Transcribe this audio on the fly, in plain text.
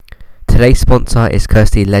Today's sponsor is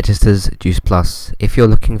Kirsty Legister's Juice Plus. If you're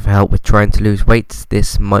looking for help with trying to lose weight,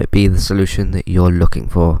 this might be the solution that you're looking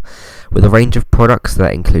for. With a range of products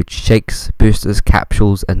that include shakes, boosters,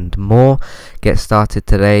 capsules and more, get started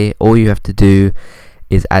today. All you have to do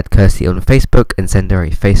is add Kirsty on Facebook and send her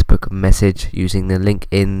a Facebook message using the link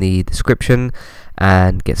in the description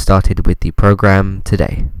and get started with the program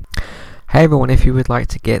today. Hey everyone, if you would like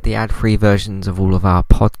to get the ad-free versions of all of our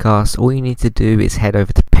podcasts, all you need to do is head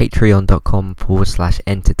over to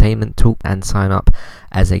patreon.com/entertainment talk and sign up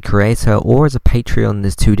as a creator or as a Patreon.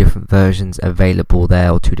 There's two different versions available there,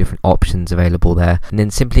 or two different options available there. And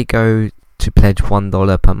then simply go to pledge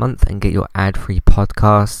 $1 per month and get your ad-free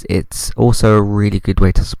podcast. It's also a really good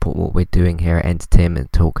way to support what we're doing here at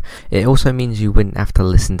Entertainment Talk. It also means you wouldn't have to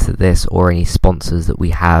listen to this or any sponsors that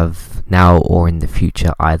we have now or in the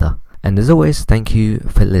future either. And as always, thank you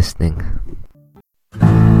for listening.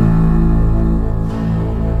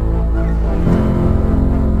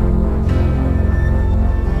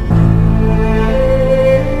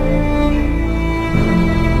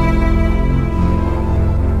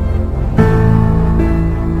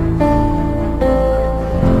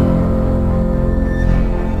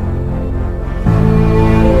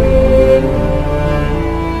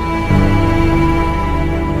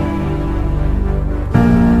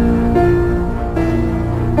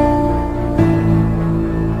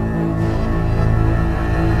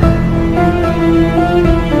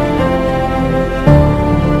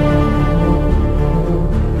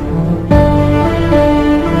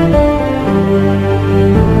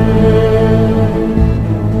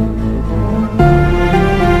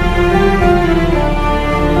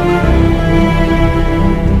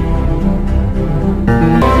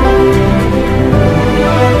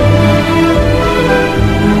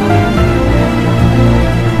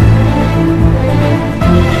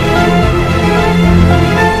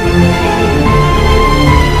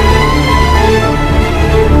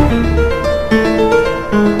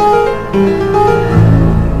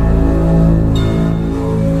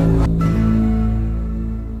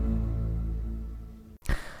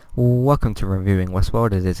 Welcome to Reviewing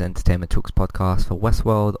Westworld. It is Entertainment Talks podcast for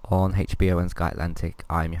Westworld on HBO and Sky Atlantic.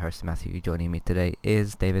 I'm your host Matthew. Joining me today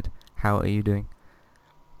is David. How are you doing?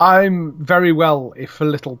 I'm very well, if a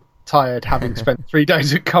little tired, having spent 3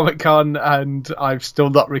 days at Comic-Con and I've still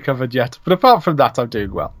not recovered yet. But apart from that, I'm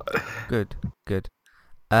doing well. Good.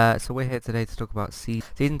 So we're here today to talk about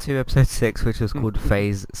season 2, episode 6, which was called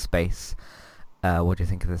Phase Space. What do you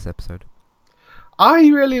think of this episode? I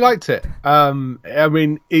really liked it. I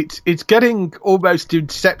mean, it's getting almost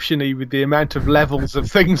Inception-y with the amount of levels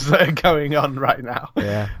of things that are going on right now.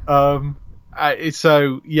 Yeah.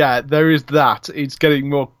 So yeah, there is that. It's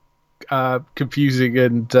getting more confusing,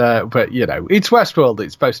 and but you know, it's Westworld.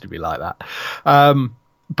 It's supposed to be like that.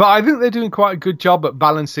 But I think they're doing quite a good job at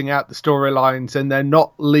balancing out the storylines, and they're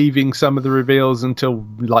not leaving some of the reveals until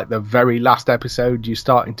like the very last episode. You're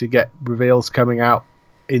starting to get reveals coming out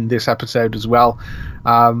in this episode as well.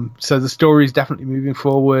 So the story is definitely moving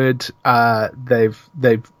forward. They've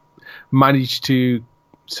managed to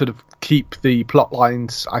sort of keep the plot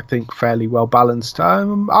lines, I think, fairly well balanced.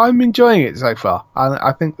 I'm enjoying it so far.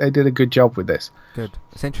 I think they did a good job with this. Good.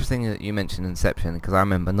 It's interesting that you mentioned Inception, because I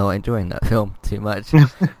remember not enjoying that film too much.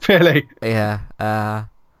 Really? Yeah.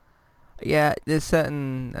 Yeah, there's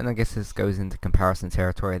certain, and I guess this goes into comparison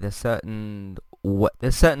territory, there's certain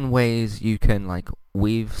ways you can like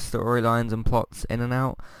weave storylines and plots in and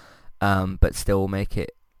out, but still make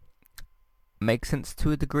sense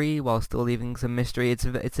to a degree while still leaving some mystery.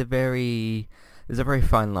 There's a very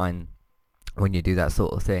fine line when you do that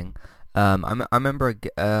sort of thing. I remember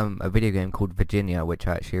a video game called Virginia, which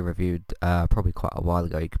I actually reviewed probably quite a while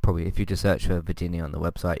ago. You could probably, if you just search for Virginia on the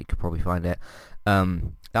website, you could probably find it.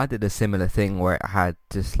 I did a similar thing where it had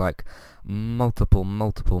just like multiple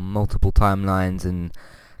timelines and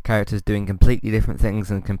characters doing completely different things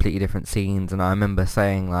and completely different scenes, and I remember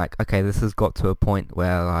saying like, okay, this has got to a point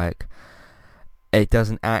where like it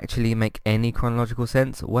doesn't actually make any chronological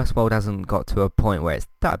sense. Westworld hasn't got to a point where it's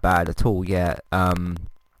that bad at all yet.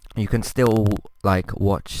 You can still like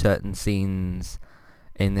watch certain scenes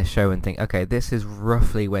in this show and think, okay, this is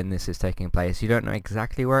roughly when this is taking place. You don't know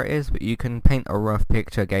exactly where it is, but you can paint a rough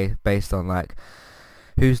picture based on like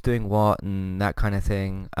who's doing what and that kind of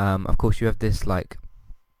thing. Of course, you have this like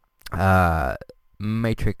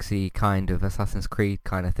Matrix-y kind of Assassin's Creed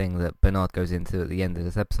kind of thing that Bernard goes into at the end of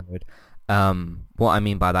this episode. What I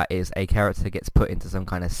mean by that is a character gets put into some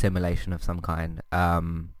kind of simulation of some kind.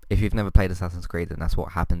 If you've never played Assassin's Creed, then that's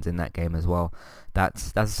what happens in that game as well.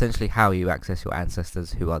 That's essentially how you access your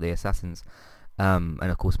ancestors, who are the assassins. And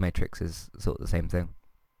of course, Matrix is sort of the same thing.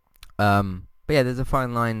 But yeah, there's a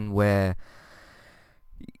fine line where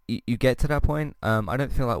you get to that point. I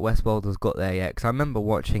don't feel like Westworld has got there yet, because I remember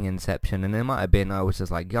watching Inception, and it might have been I was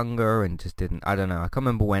just like younger and just didn't. I don't know. I can't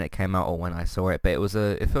remember when it came out or when I saw it, but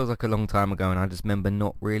it feels like a long time ago, and I just remember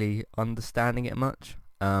not really understanding it much.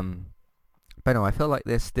 But no, I feel like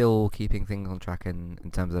they're still keeping things on track in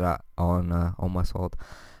terms of that on Westworld.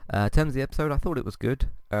 In terms of the episode, I thought it was good.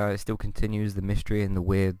 It still continues the mystery and the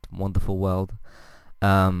weird, wonderful world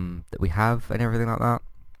that we have and everything like that.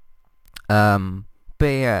 But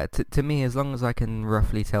yeah, to me, as long as I can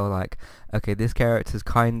roughly tell, like, okay, this character's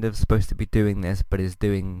kind of supposed to be doing this, but is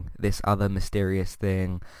doing this other mysterious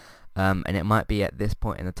thing, and it might be at this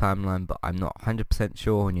point in the timeline, but I'm not 100%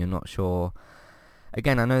 sure, and you're not sure.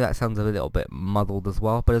 Again, I know that sounds a little bit muddled as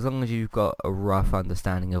well, but as long as you've got a rough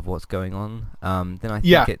understanding of what's going on, then I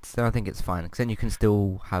think it's fine, because then you can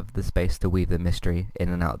still have the space to weave the mystery in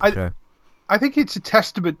and out of the show. I think it's a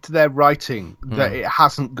testament to their writing that it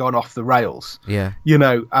hasn't gone off the rails. Yeah. You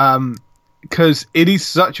know, because it is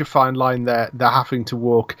such a fine line they're having to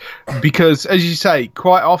walk. Because, as you say,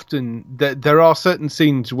 quite often there are certain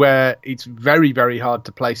scenes where it's very, very hard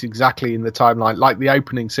to place exactly in the timeline, like the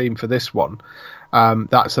opening scene for this one.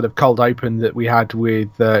 That sort of cold open that we had with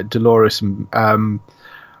Dolores and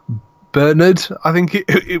Bernard, I think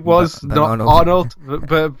it was, not Arnold,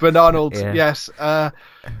 but Arnold, yeah. Yes.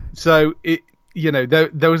 So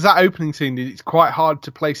there was that opening scene. It's quite hard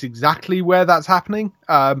to place exactly where that's happening.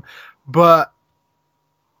 But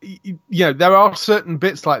there are certain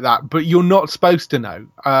bits like that, but you're not supposed to know.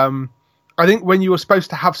 I think when you are supposed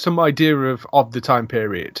to have some idea of the time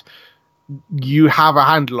period, you have a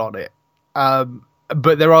handle on it.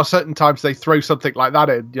 But there are certain times they throw something like that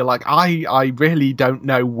in. You're like, I really don't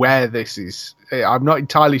know where this is. I'm not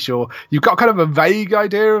entirely sure. You've got kind of a vague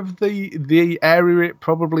idea of the area it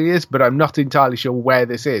probably is, but I'm not entirely sure where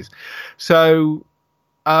this is. So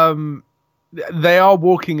they are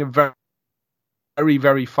walking a very, very,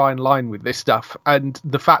 very fine line with this stuff. And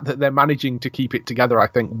the fact that they're managing to keep it together, I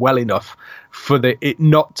think, well enough for it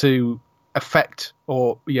not to affect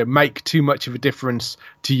or make too much of a difference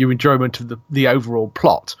to your enjoyment of the overall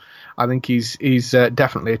plot, I think he's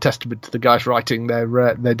definitely a testament to the guys writing.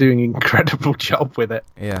 They're doing an incredible job with it.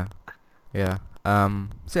 Yeah.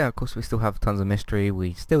 So yeah, of course we still have tons of mystery.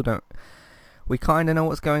 We kind of know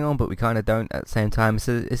what's going on, but we kind of don't at the same time.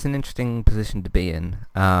 So it's an interesting position to be in.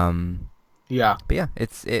 Yeah. But yeah,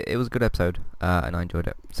 it was a good episode, and I enjoyed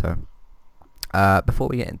it. So. Before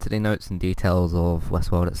we get into the notes and details of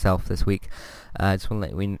Westworld itself this week, I just want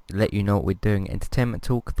to let you know what we're doing. Entertainment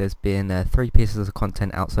Talk. There's been 3 pieces of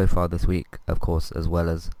content out so far this week, of course, as well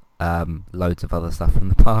as loads of other stuff from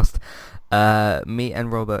the past. Me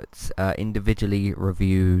and Robert individually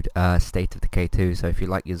reviewed State of Decay 2. So if you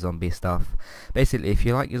like your zombie stuff, basically, if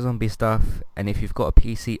you like your zombie stuff, and if you've got a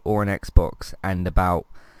PC or an Xbox and about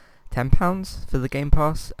 £10 for the Game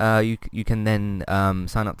Pass, you can then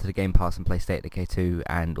sign up to the Game Pass and play State of Decay 2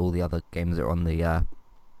 and all the other games that are on the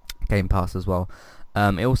Game Pass as well.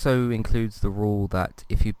 It also includes the rule that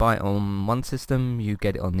if you buy it on one system, you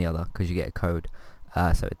get it on the other, because you get a code.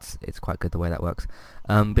 So it's quite good the way that works.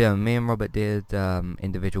 But yeah, me and Robert did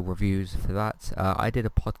individual reviews for that. I did a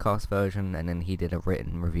podcast version, and then he did a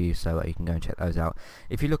written review, so you can go and check those out.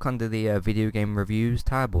 If you look under the video game reviews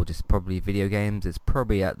tab, or just probably video games, it's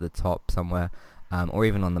probably at the top somewhere, or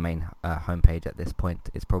even on the main homepage at this point.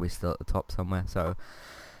 It's probably still at the top somewhere, so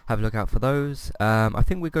have a look out for those. I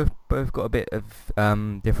think we both got a bit of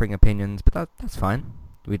differing opinions, but that's fine.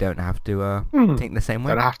 We don't have to think the same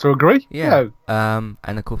way. Don't have to agree. Yeah. No.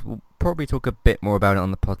 And of course, we'll probably talk a bit more about it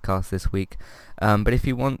on the podcast this week. But if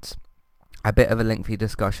you want a bit of a lengthy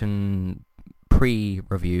discussion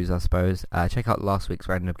pre-reviews, I suppose, check out last week's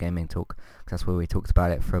Random Gaming Talk, because that's where we talked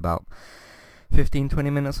about it for about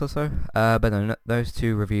 15-20 minutes or so. But no, those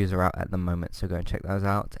 2 reviews are out at the moment, so go and check those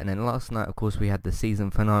out. And then last night, of course, we had the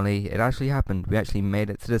season finale. It actually happened. We actually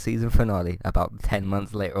made it to the season finale about 10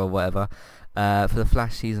 months later or whatever. For the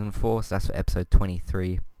Flash season 4, so that's for episode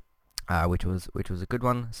 23, which was a good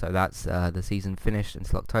one. So that's the season finished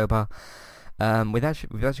until October. We've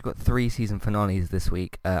actually got 3 season finales this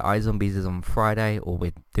week. iZombies is on Friday, or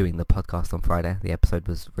we're doing the podcast on Friday. The episode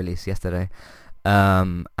was released yesterday.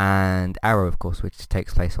 And Arrow, of course, which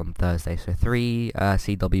takes place on Thursday. So 3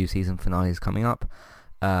 CW season finales coming up.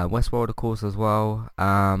 Westworld, of course, as well.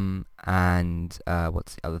 And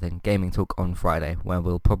what's the other thing? Gaming Talk on Friday, where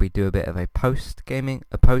we'll probably do a bit of a post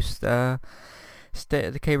State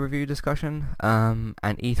of Decay review discussion. And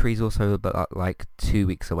E3 is also about like 2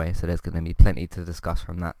 weeks away, so there's going to be plenty to discuss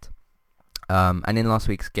from that. And in last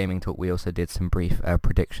week's Gaming Talk, we also did some brief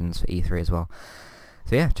predictions for E3 as well.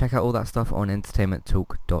 So yeah, check out all that stuff on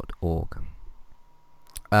entertainmenttalk.org.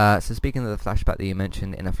 So speaking of the flashback that you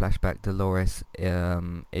mentioned, in a flashback, Dolores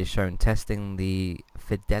is shown testing the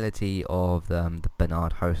fidelity of the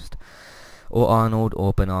Bernard host, or Arnold,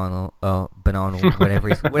 or Banarnold,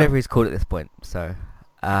 whatever he's called at this point. So,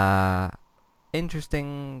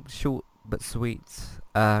 interesting, short but sweet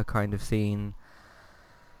kind of scene.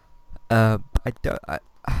 I don't.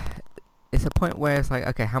 It's a point where it's like,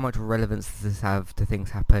 okay, how much relevance does this have to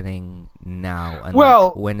things happening now? And Well,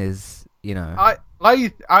 like, when is, you know?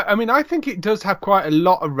 I mean, I think it does have quite a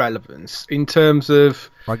lot of relevance in terms of.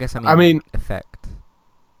 Or I guess I mean, effect.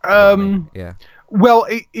 I mean, um, yeah. well,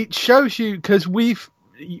 it shows you because we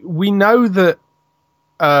know that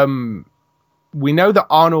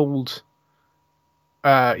Arnold,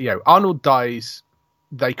 Arnold dies.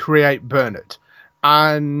 They create Bernard,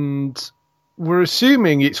 and we're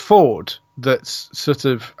assuming it's Ford that's sort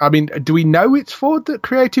of. I mean, do we know it's Ford that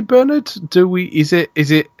created Bernard? Do we? Is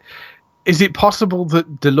it possible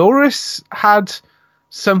that Dolores had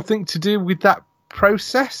something to do with that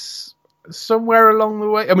process somewhere along the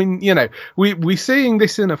way? I mean, we're seeing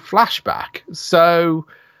this in a flashback, so.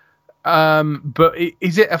 But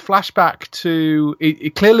is it a flashback to?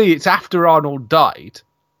 Clearly, it's after Arnold died.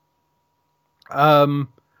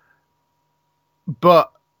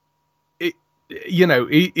 But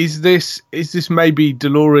is this maybe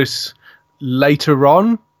Dolores later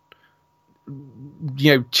on?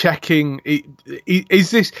 Checking.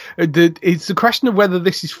 Is this? It's the question of whether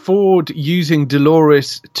this is Ford using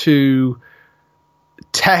Dolores to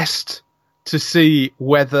test to see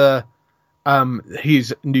whether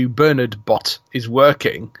his new Bernard bot is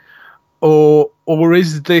working, or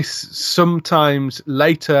is this sometimes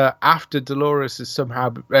later after Dolores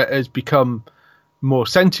has become more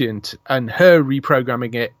sentient and her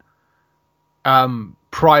reprogramming it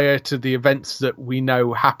prior to the events that we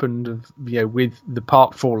know happened, with the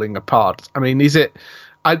park falling apart? I mean, is it?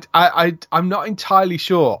 I'm not entirely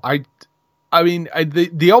sure. I mean,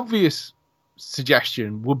 the obvious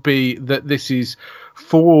suggestion would be that this is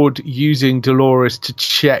Ford using Dolores to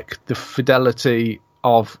check the fidelity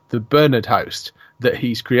of the Bernard host that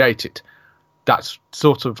he's created. That's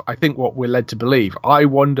sort of, I think, what we're led to believe. I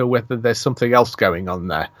wonder whether there's something else going on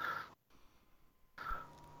there.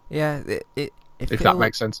 Yeah, if that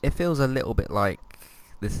makes sense. It feels a little bit like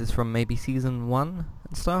this is from maybe season 1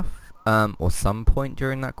 and stuff, or some point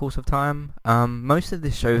during that course of time. Most of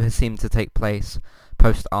this show has seemed to take place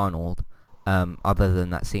post Arnold, other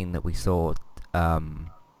than that scene that we saw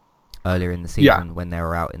earlier in the season when they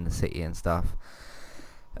were out in the city and stuff.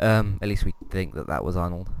 At least we think that was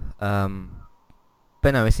Arnold.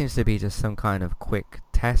 But no, it seems to be just some kind of quick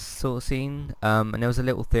test sort of scene. And there was a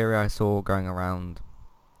little theory I saw going around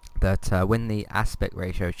that when the aspect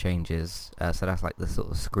ratio changes, so that's like the sort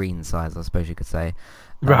of screen size, I suppose you could say,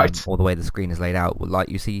 right, or the way the screen is laid out, like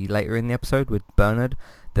you see later in the episode with Bernard,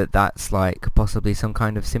 that's like possibly some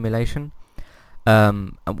kind of simulation.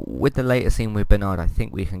 With the later scene with Bernard, I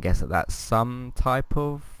think we can guess that that's some type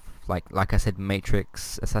of like I said,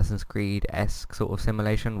 Matrix, Assassin's Creed-esque sort of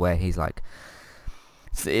simulation where he's like,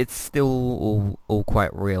 it's still all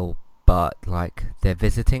quite real, but like they're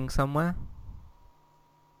visiting somewhere.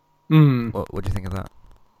 What do you think of that?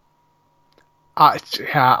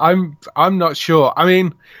 I'm not sure. I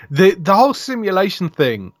mean, the whole simulation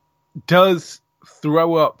thing does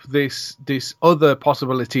throw up this other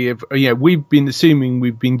possibility of, we've been assuming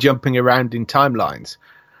we've been jumping around in timelines.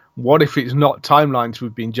 What if it's not timelines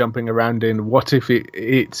we've been jumping around in? What if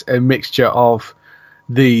it's a mixture of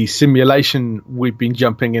the simulation we've been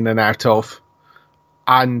jumping in and out of,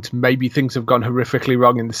 and maybe things have gone horrifically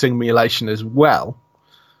wrong in the simulation as well?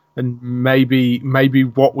 And maybe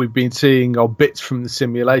what we've been seeing are bits from the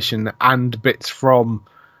simulation and bits from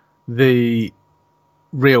the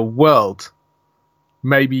real world.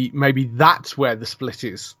 Maybe that's where the split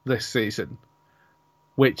is this season,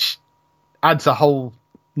 which adds a whole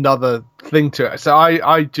another thing to it. So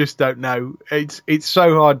I just don't know. It's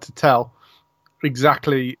so hard to tell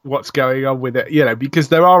exactly what's going on with it, because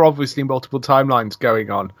there are obviously multiple timelines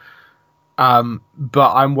going on.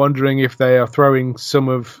 But I'm wondering if they are throwing some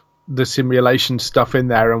of the simulation stuff in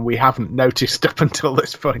there and we haven't noticed up until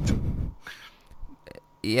this point.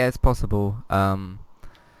 Yeah, it's possible.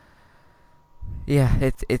 Yeah,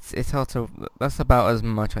 it's hard to. That's about as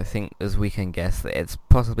much I think as we can guess. That it's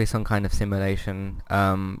possibly some kind of simulation.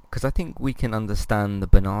 Because I think we can understand the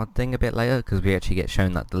Bernard thing a bit later, because we actually get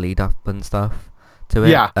shown that the lead up and stuff to it.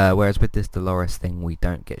 Yeah. Whereas with this Dolores thing, we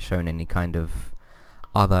don't get shown any kind of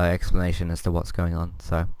other explanation as to what's going on.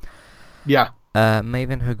 So. Yeah. Maeve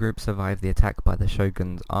and her group survive the attack by the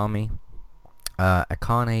Shogun's army.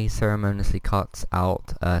 Akane ceremoniously cuts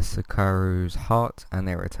out Sakaru's heart, and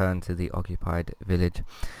they return to the occupied village.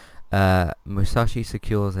 Musashi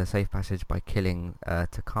secures a safe passage by killing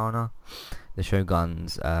Takana, the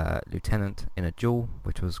Shogun's lieutenant, in a duel,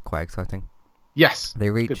 which was quite exciting. Yes. They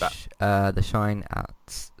reach the shrine at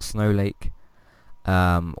Snow Lake,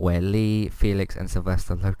 where Lee, Felix, and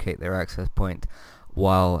Sylvester locate their access point,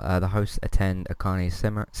 while the hosts attend Akane's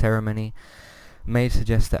ceremony. Maid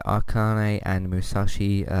suggests that Akane and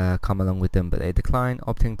Musashi come along with them, but they decline,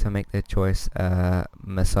 opting to make their choice.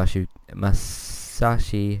 Musashi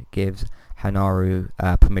gives Hanaru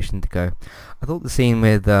permission to go. I thought the scene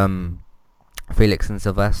with Felix and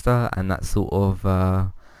Sylvester and that sort of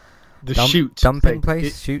dumping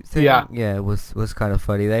place, shoot thing, was kind of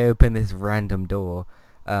funny. They open this random door,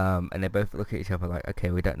 and they both look at each other like, okay,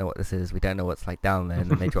 we don't know what this is, we don't know what's like down there, and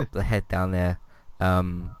then they drop the head down there.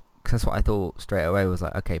 Cause that's what I thought straight away, was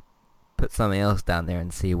like, okay, put something else down there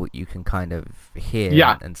and see what you can kind of hear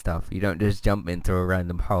and stuff. You don't just jump into a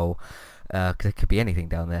random hole, because it could be anything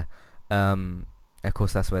down there. Of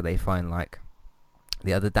course, that's where they find like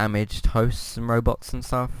the other damaged hosts and robots and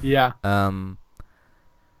stuff. Yeah. I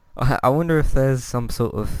wonder if there's some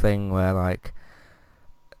sort of thing where like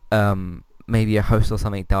maybe a host or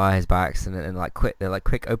something dies by accident, and quick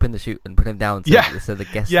open the chute and put him down so the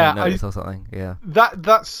guests don't notice or something. Yeah.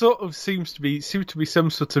 That sort of seems to be some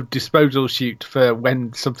sort of disposal chute for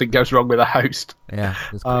when something goes wrong with a host. Yeah.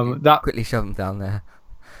 Quickly shove them down there.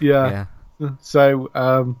 Yeah. So,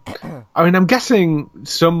 I mean, I'm guessing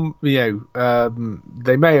some, they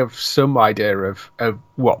may have some idea of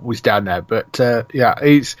what was down there, but I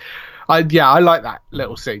like that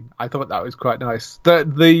little scene. I thought that was quite nice.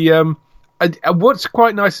 What's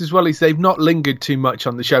quite nice as well is they've not lingered too much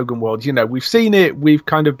on the Shogun world. We've seen it, we've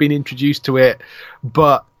kind of been introduced to it,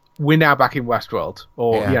 but we're now back in Westworld,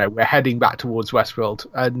 or we're heading back towards Westworld,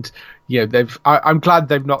 and I'm glad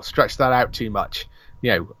they've not stretched that out too much.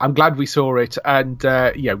 I'm glad we saw it, and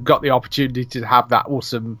got the opportunity to have that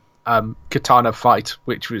awesome katana fight,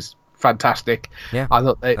 which was fantastic. Yeah, I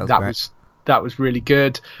thought that was really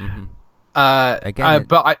good. Mm-hmm.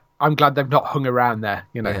 But I'm glad they've not hung around there.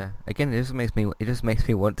 Yeah. Again, it just makes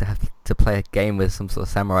me want to have to play a game with some sort of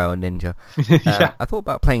samurai or ninja. I thought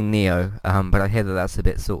about playing Neo, but I hear that's a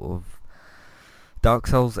bit sort of Dark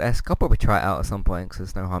Souls-esque. I'll probably try it out at some point, because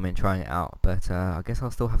there's no harm in trying it out, but I guess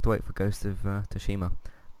I'll still have to wait for Ghost of Tsushima.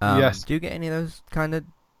 Yes. Do you get any of those kind of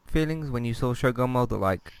feelings when you saw Shogun World, that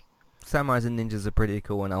like samurais and ninjas are pretty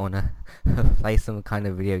cool and I want to play some kind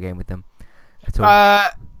of video game with them at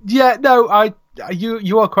all?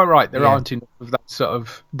 You are quite right. There aren't enough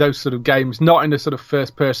of those sort of games, not in a sort of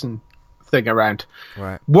first person thing around.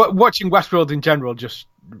 Right. Watching Westworld in general just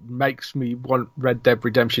makes me want Red Dead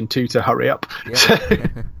Redemption 2 to hurry up. Yeah.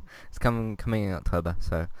 It's coming in October,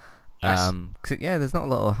 so yes. There's not a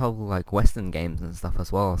lot of whole like Western games and stuff as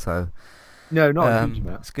well, so no, not a huge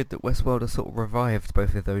amount. It's good that Westworld has sort of revived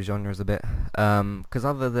both of those genres a bit. Because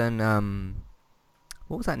other than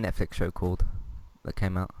what was that Netflix show called that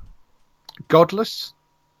came out? Godless.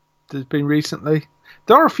 There's been recently.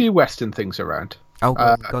 There are a few Western things around. Oh,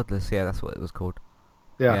 Godless. Yeah, that's what it was called.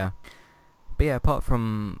 Yeah. But yeah, apart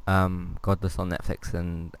from Godless on Netflix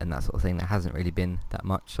and that sort of thing, there hasn't really been that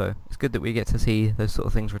much. So it's good that we get to see those sort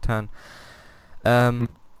of things return.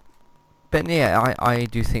 But yeah, I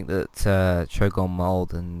do think that Shogun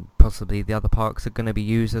World and possibly the other parks are going to be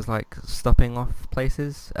used as like stopping off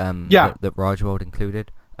places. That Raj World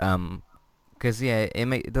included. Because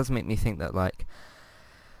it does make me think that like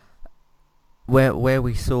where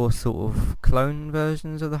we saw sort of clone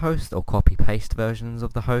versions of the host or copy paste versions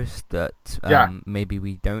of the host, that maybe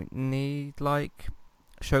we don't need like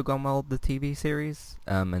Shogun World the TV series,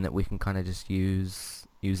 and that we can kind of just use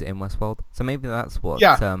it in Westworld. So maybe that's what.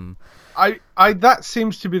 I that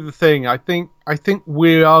seems to be the thing. I think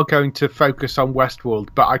we are going to focus on Westworld,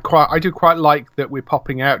 but I do quite like that we're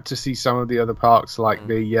popping out to see some of the other parks, like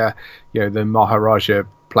the Maharaja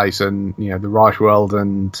place and the Raj World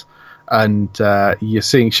and you're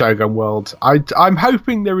seeing Shogun World. I'm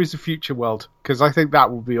hoping there is a future world, because I think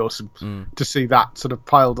that would be awesome to see that sort of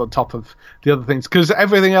piled on top of the other things, because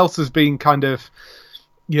everything else has been kind of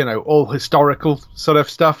all historical sort of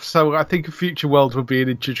stuff. So I think a future world would be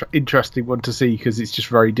an interesting one to see, because it's just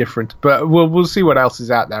very different. But we'll see what else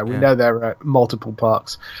is out there. We know there are multiple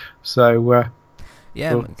parks, so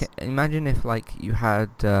imagine if like you had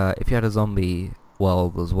a zombie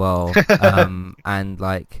world as well, and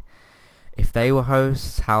like if they were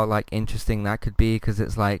hosts, how like interesting that could be, because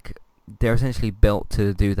it's like they're essentially built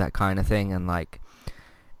to do that kind of thing, and like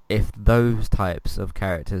if those types of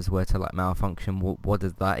characters were to like malfunction, what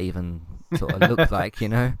does that even sort of look like, you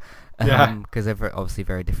know, Yeah. because they're obviously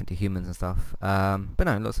very different to humans and stuff. But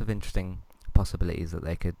no, lots of interesting possibilities that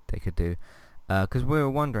they could do. Because we were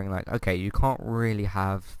wondering, like, okay, you can't really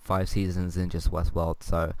have 5 seasons in just Westworld,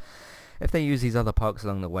 so if they use these other parks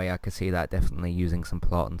along the way, I could see that definitely using some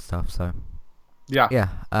plot and stuff. So Yeah. yeah,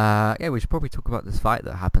 yeah, we should probably talk about this fight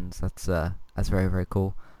that happens. That's very very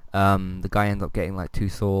cool. The guy ends up getting like 2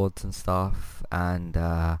 swords and stuff, and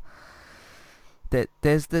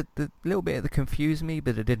there's the little bit that confused me,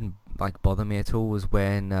 but it didn't like bother me at all. Was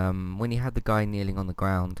when you had the guy kneeling on the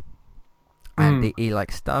ground, and he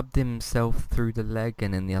like stabbed himself through the leg,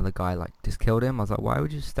 and then the other guy like just killed him. I was like, why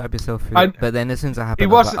would you stab yourself through? But then as soon as it It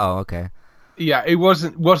happened, I was like, wasn't. oh okay. Yeah, it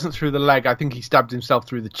wasn't through the leg. I think he stabbed himself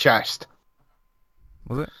through the chest.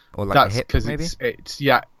 Was it? Or like That's the hip, because maybe? it's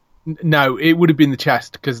yeah. No, it would have been the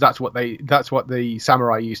chest because that's what the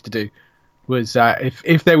samurai used to do. Was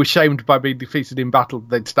if they were shamed by being defeated in battle,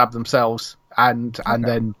 they'd stab themselves, and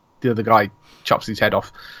then the other guy chops his head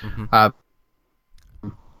off. Mm-hmm.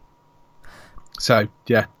 So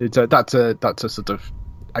yeah, that's a sort of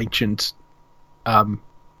ancient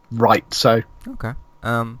rite. So Okay.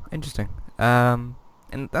 Interesting. And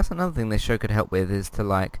that's another thing this show could help with is to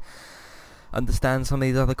like understand some of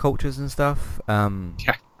these other cultures and stuff.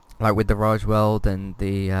 yeah. Like with the Raj world and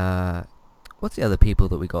the what's the other people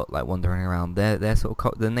that we got like wandering around? They're sort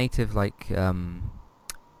of the native like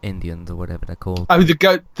Indians or whatever they're called. Oh, the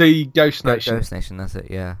Ghost Nation. Ghost Nation, that's it.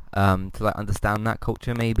 Yeah. To like understand that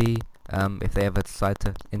culture maybe. If they ever decide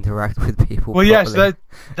to interact with people. Well, properly. yes,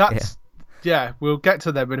 that's yeah. We'll get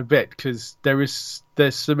to them in a bit because there's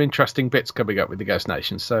some interesting bits coming up with the Ghost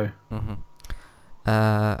Nation. So. Mm-hmm.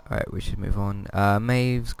 Alright, we should move on.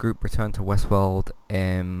 Maeve's group returned to Westworld,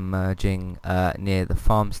 emerging near the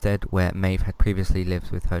farmstead where Maeve had previously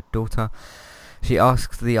lived with her daughter. She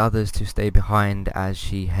asks the others to stay behind as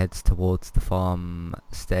she heads towards the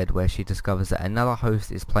farmstead where she discovers that another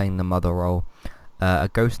host is playing the mother role.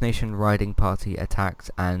 A Ghost Nation riding party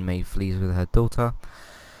attacks and Maeve flees with her daughter,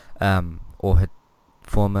 or her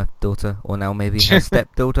former daughter, or now maybe her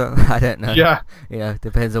stepdaughter. I don't know. Yeah.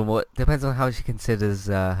 Depends on how she considers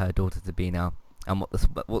her daughter to be now, and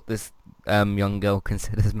what this young girl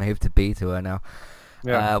considers Maeve to be to her now.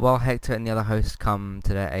 Yeah. While Hector and the other hosts come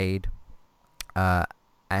to their aid,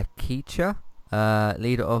 Akicha,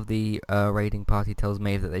 leader of the raiding party, tells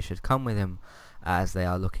Maeve that they should come with him as they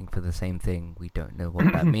are looking for the same thing. We don't know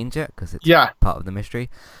what that means yet because it's part of the mystery.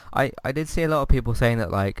 I did see a lot of people saying that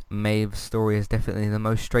like Maeve's story is definitely the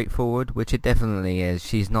most straightforward, which it definitely is.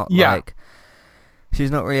 She's not she's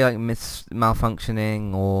not really like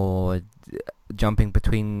malfunctioning or jumping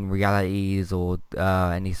between realities or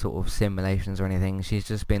any sort of simulations or anything. She's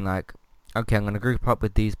just been like, okay, I'm going to group up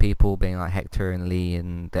with these people, being like Hector and Lee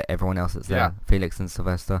and everyone else that's there, Felix and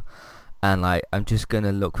Sylvester, and like I'm just going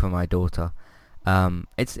to look for my daughter.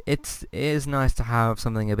 It is nice to have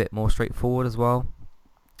something a bit more straightforward as well,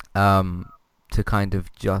 to kind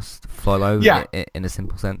of just follow in a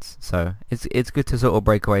simple sense. So it's good to sort of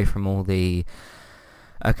break away from all the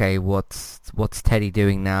okay, what's Teddy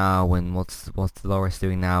doing now and what's Dolores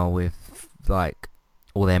doing now with like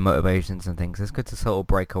all their motivations and things. It's good to sort of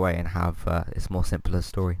break away and have this more simpler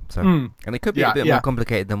story. So and it could be a bit more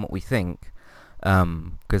complicated than what we think.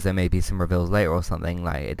 Because there may be some reveals later or something.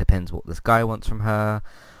 Like it depends what this guy wants from her,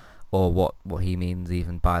 or what he means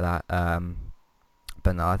even by that.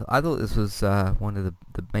 But no, I thought this was one of the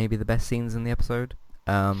maybe the best scenes in the episode.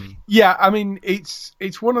 Yeah, I mean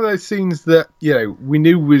it's one of those scenes that we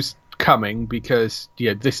knew was coming because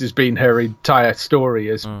this has been her entire story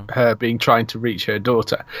as her trying to reach her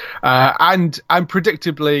daughter, and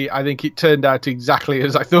predictably I think it turned out exactly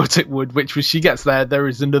as I thought it would, which was she gets there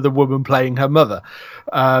is another woman playing her mother.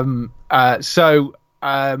 I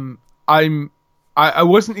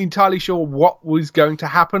wasn't entirely sure what was going to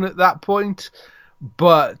happen at that point,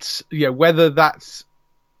 but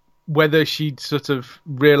whether she'd sort of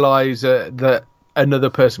realise that another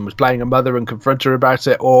person was playing a mother and confront her about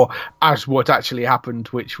it, or as what actually happened,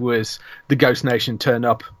 which was the Ghost Nation turn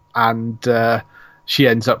up and she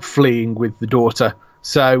ends up fleeing with the daughter.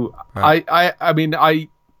 So right. I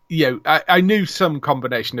knew some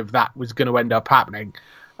combination of that was going to end up happening.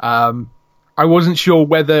 I wasn't sure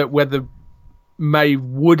whether Maeve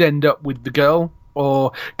would end up with the girl,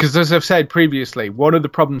 or because as I've said previously, one of the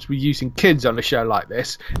problems with using kids on a show like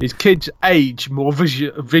this is kids age more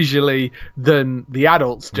visually than the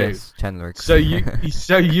adults do. Yes, Chandler. So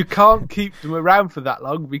you can't keep them around for that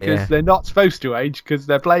long because they're not supposed to age because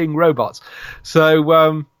they're playing robots.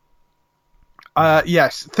 So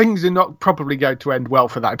Yes, things are not probably going to end well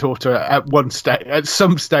for that daughter at at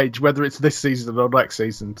some stage, whether it's this season or next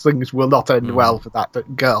season. Things will not end Mm. well for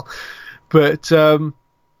that girl. But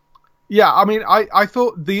yeah, I mean, I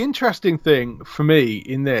thought the interesting thing for me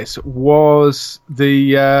in this was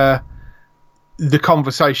the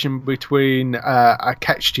conversation between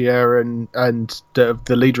Akechtia and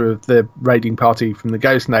the leader of the raiding party from the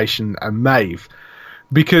Ghost Nation and Maeve,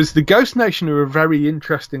 because the Ghost Nation are a very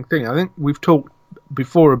interesting thing. I think we've talked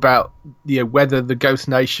before about whether the Ghost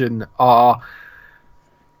Nation are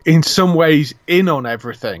in some ways in on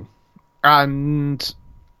everything and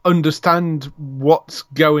understand what's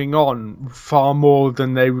going on far more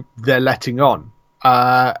than they're letting on.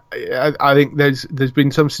 I think there's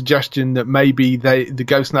been some suggestion that maybe the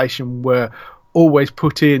Ghost Nation were always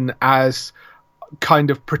put in as kind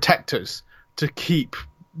of protectors to keep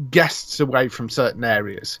guests away from certain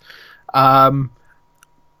areas. And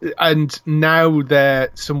now they're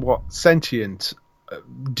somewhat sentient.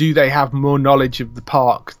 Do they have more knowledge of the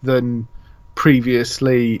park than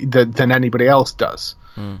previously than anybody else does?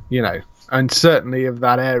 And certainly of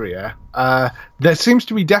that area. There seems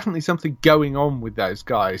to be definitely something going on with those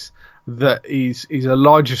guys that is a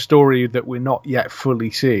larger story that we're not yet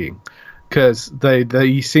fully seeing, because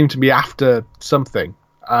they seem to be after something.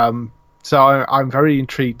 So I'm very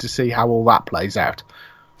intrigued to see how all that plays out.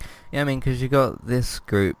 Yeah, I mean, because you got this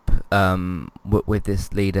group with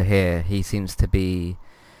this leader here. He seems to be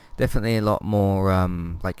definitely a lot more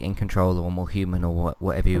like in control or more human, or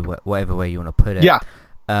whatever way you want to put it. Yeah.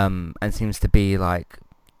 And seems to be like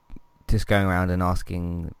just going around and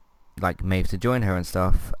asking like Maeve to join her and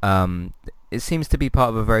stuff. It seems to be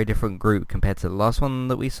part of a very different group compared to the last one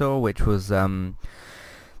that we saw, which was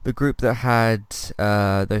the group that had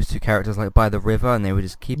those two characters like by the river, and they were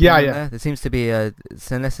just keeping them there. There seems to be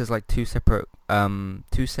so unless there's like two separately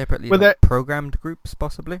programmed groups,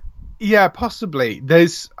 possibly. Yeah, possibly.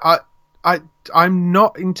 I'm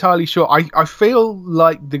not entirely sure. I feel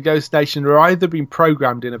like the Ghost Nation are either being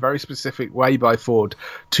programmed in a very specific way by Ford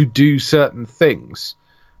to do certain things,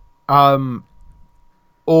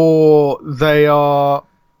 or they are,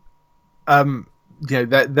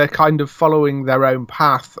 they're kind of following their own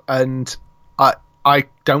path, and I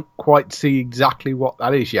don't quite see exactly what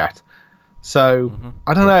that is yet. So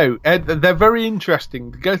I don't know. They're very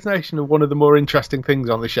interesting. The Ghost Nation are one of the more interesting things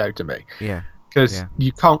on the show to me. Yeah. Because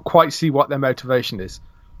you can't quite see what their motivation is.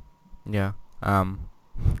 Yeah.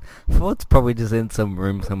 Ford's probably just in some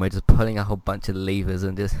room somewhere, just pulling a whole bunch of levers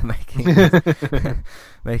and just making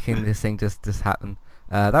this thing just happen.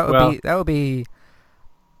 That would be.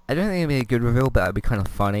 I don't think it'd be a good reveal, but it'd be kind of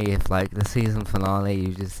funny if, like, the season finale, you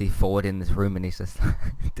just see Ford in this room and he's just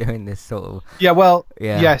doing this sort of. Yeah. Well.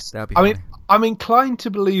 Yeah, yes. That'd be funny. I'm inclined to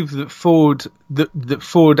believe that Ford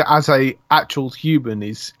as a actual human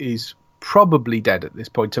is probably dead at this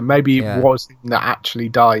point, and maybe it was him that actually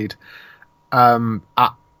died when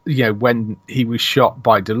he was shot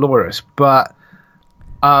by Dolores. But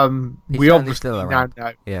we obviously now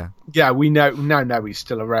know. Yeah, we now know he's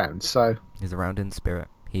still around. So he's around in spirit.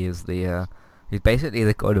 He is he's basically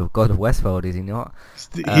the god of Westworld, is he not?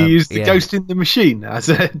 He is the ghost in the machine,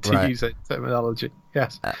 to use that terminology.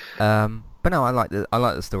 Yes. But no, I like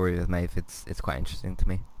the story with Maeve. It's quite interesting to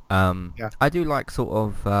me. I do like sort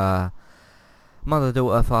of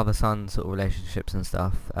mother-daughter, father-son sort of relationships and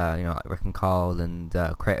stuff. Like Rick and Carl and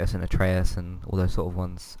Kratos and Atreus and all those sort of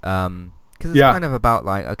ones. Because it's kind of about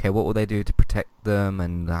like, okay, what will they do to protect them,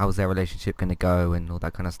 and how's their relationship going to go, and all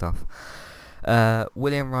that kind of stuff.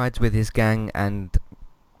 William rides with his gang and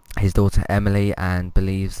his daughter Emily and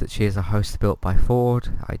believes that she is a host built by Ford.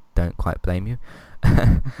 I don't quite blame you.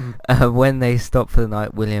 When they stop for the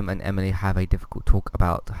night, William and Emily have a difficult talk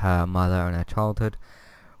about her mother and her childhood.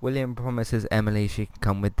 William promises Emily she can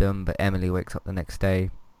come with them, but Emily wakes up the next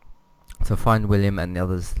day to find William and the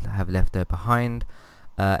others have left her behind.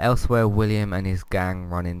 Elsewhere, William and his gang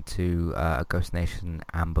run into a Ghost Nation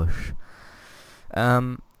ambush.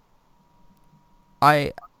 I'm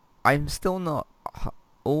still not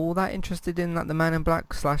all that interested in like the Man in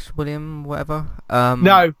Black / William whatever.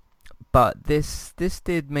 No. But this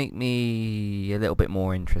did make me a little bit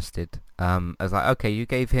more interested. I was like, okay, you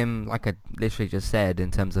gave him, like I literally just said,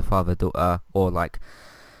 in terms of father-daughter or like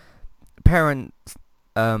parent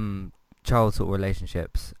child sort of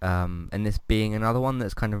relationships, and this being another one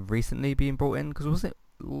that's kind of recently being brought in, because was it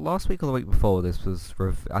last week or the week before this was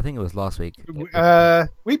I think it was last week.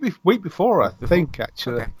 Week before, I think,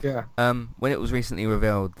 actually. Okay. Yeah. When it was recently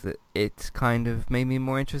revealed, that it kind of made me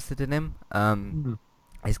more interested in him.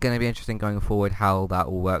 It's going to be interesting going forward how that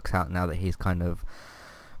all works out now that he's kind of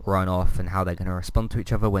run off and how they're going to respond to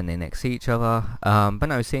each other when they next see each other. But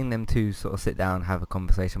no, seeing them two sort of sit down and have a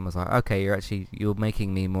conversation was like, okay, you're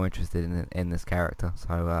making me more interested in this character.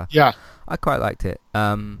 So Yeah. I quite liked it.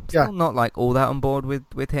 Yeah. Still not like all that on board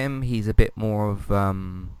with him. He's a bit more of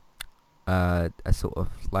a sort of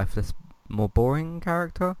lifeless, more boring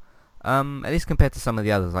character. At least compared to some of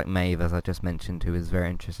the others, like Maeve, as I just mentioned, who is very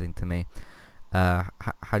interesting to me.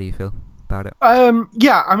 How do you feel about it?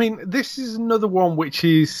 Yeah, I mean, this is another one which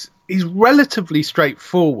is relatively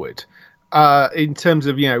straightforward in terms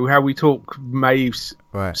of, how we talk Maeve's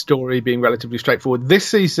story being relatively straightforward. This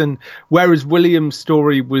season, whereas William's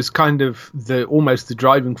story was kind of almost the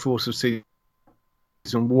driving force of season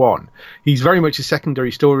one, he's very much a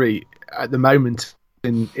secondary story at the moment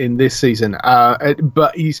in this season.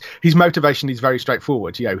 But his motivation is very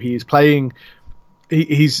straightforward. He is playing.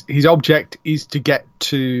 His object is to get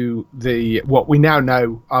to what we now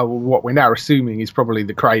know, what we're now assuming is probably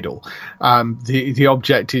the cradle. The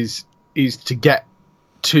object is to get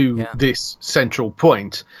to this central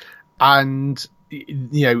point, and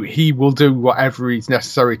he will do whatever is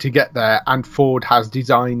necessary to get there. And Ford has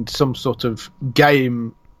designed some sort of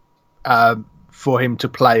game for him to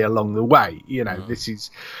play along the way. This is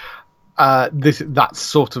that's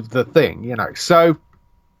sort of the thing. So.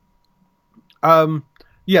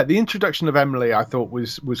 The introduction of Emily I thought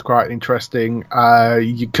was quite interesting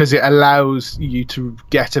because it allows you to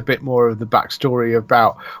get a bit more of the backstory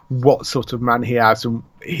about what sort of man he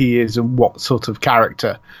is and what sort of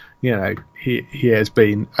character he has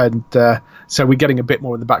been, and so we're getting a bit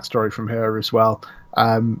more of the backstory from her as well.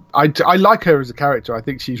 I like her as a character. I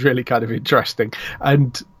think she's really kind of interesting,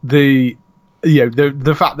 and the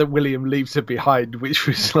fact that William leaves her behind, which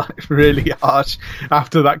was like really harsh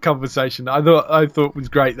after that conversation, I thought was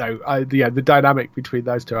great though. The dynamic between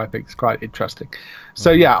those two I think is quite interesting.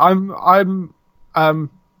 So I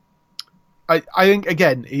think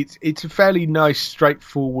again it's a fairly nice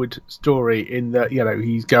straightforward story in that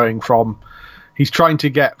he's trying to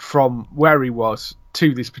get from where he was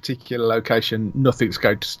to this particular location. Nothing's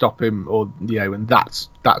going to stop him, and that's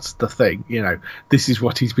the thing. This is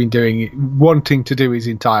what he's been doing, wanting to do his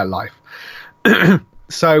entire life.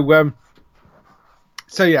 So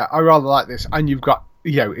I rather like this. And you've got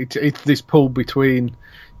it's this pull between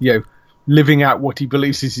living out what he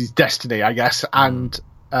believes is his destiny, I guess, and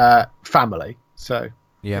family. So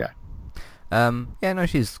no,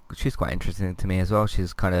 she's quite interesting to me as well.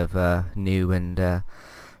 She's kind of new and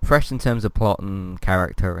fresh in terms of plot and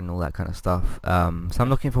character and all that kind of stuff. So I'm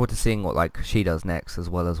looking forward to seeing what she does next, as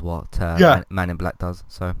well as what Man in Black does.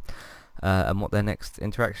 So and what their next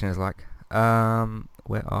interaction is like.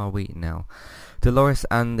 Where are we now? Dolores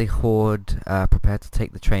and the Horde prepare to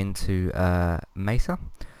take the train to Mesa.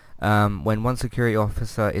 When one security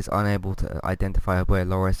officer is unable to identify where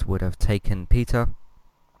Dolores would have taken Peter,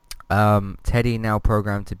 Teddy, now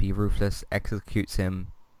programmed to be ruthless, executes him.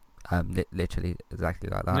 Literally exactly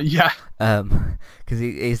like that. Yeah. Because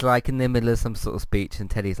he's like in the middle of some sort of speech, and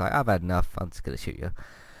Teddy's like, "I've had enough. I'm just gonna shoot you."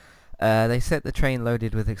 They set the train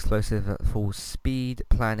loaded with explosives at full speed,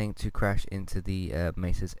 planning to crash into the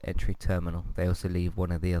Mesa's entry terminal. They also leave one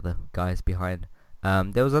of the other guys behind.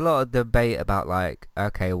 There was a lot of debate about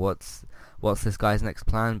okay, what's this guy's next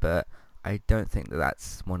plan, but I don't think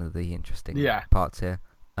that's one of the interesting parts here.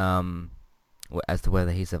 As to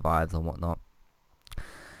whether he survives or whatnot.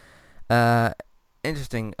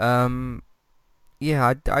 Interesting. I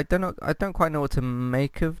don't know. I don't quite know what to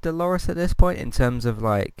make of Dolores at this point in terms of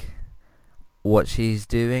what she's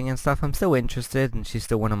doing and stuff. I'm still interested, and she's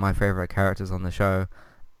still one of my favorite characters on the show.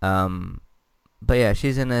 But yeah,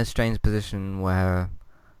 she's in a strange position where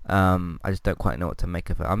I just don't quite know what to make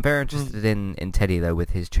of her. I'm very interested in Teddy though, with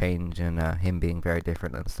his change and him being very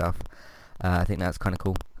different and stuff. I think that's kind of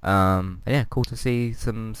cool. Cool to see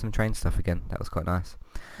some train stuff again. That was quite nice.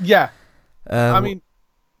 Yeah. I mean,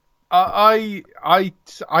 I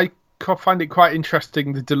find it quite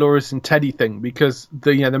interesting, the Dolores and Teddy thing, because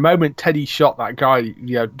the moment Teddy shot that guy,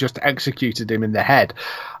 just executed him in the head,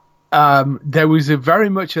 there was very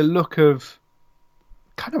much a look of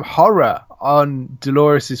kind of horror on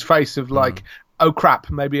Dolores's face of oh crap,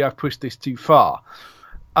 maybe I've pushed this too far.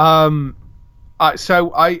 So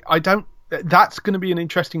I don't. That's going to be an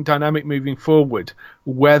interesting dynamic moving forward.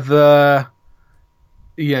 Whether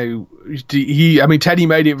Teddy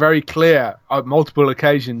made it very clear on multiple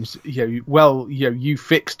occasions. You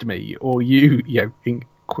fixed me, or in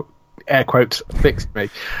air quotes, fixed me.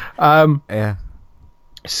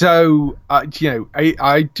 So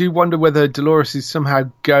I do wonder whether Dolores is somehow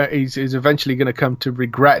is eventually going to come to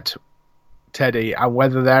regret Teddy, and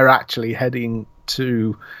whether they're actually heading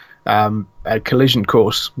to a collision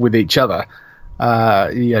course with each other.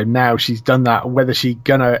 Now she's done that. Whether she's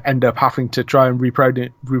gonna end up having to try and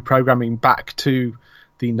reprogramming back to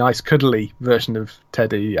the nice cuddly version of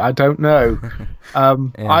Teddy, I don't know.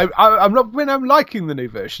 Yeah. I'm not. When I'm liking the new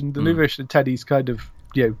version, the new version of Teddy's kind of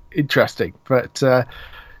interesting. But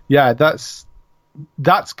yeah, that's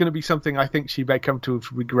going to be something I think she may come to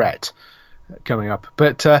regret coming up.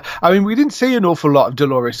 But I mean, we didn't see an awful lot of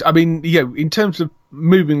Dolores. I mean, in terms of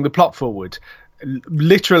moving the plot forward,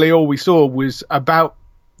 literally all we saw was about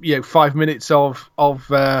 5 minutes of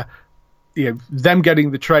them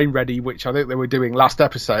getting the train ready, which I think they were doing last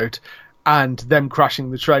episode, and them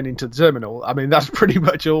crashing the train into the terminal. I mean, that's pretty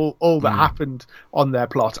much all that happened on their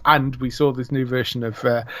plot. And we saw this new version of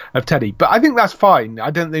Teddy. But I think that's fine.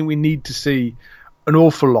 I don't think we need to see an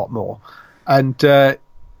awful lot more. And they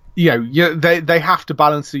have to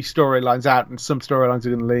balance these storylines out, and some storylines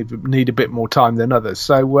are going to need a bit more time than others.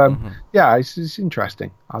 So yeah, it's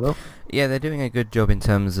interesting, I thought. Yeah, they're doing a good job in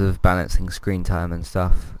terms of balancing screen time and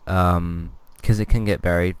stuff. Because it can get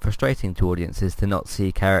very frustrating to audiences to not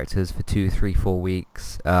see characters for 2, 3, 4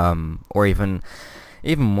 weeks, or even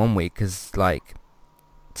 1 week. Because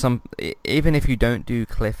even if you don't do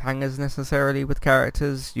cliffhangers necessarily with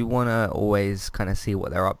characters, you want to always kind of see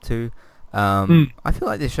what they're up to. I feel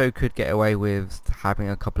like this show could get away with having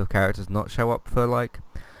a couple of characters not show up for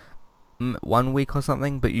 1 week or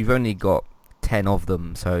something, but you've only got 10 of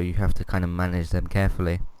them, so you have to kind of manage them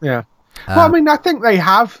carefully. Yeah. Well, I mean, I think they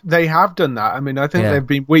have done that. I mean, I think there have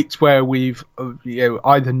been weeks where we've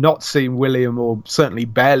either not seen William or certainly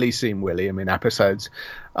barely seen William in episodes.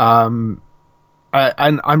 And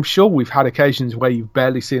I'm sure we've had occasions where you've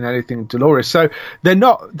barely seen anything of Dolores. So they're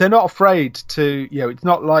not afraid to, it's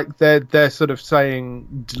not like they're sort of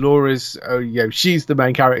saying Dolores, she's the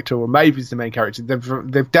main character or Maeve's the main character.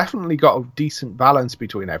 They've definitely got a decent balance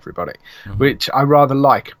between everybody, which I rather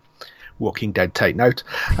like. Walking Dead take note.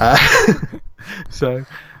 So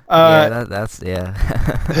that's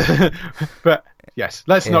but yes,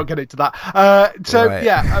 let's not get into that. Right.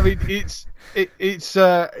 Yeah, I mean it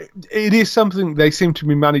is something they seem to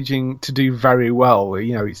be managing to do very well.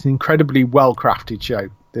 It's an incredibly well crafted show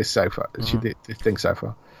this thing so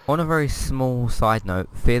far. On a very small side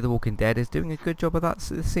note, Fear the Walking Dead is doing a good job of that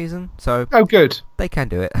this season. So good, they can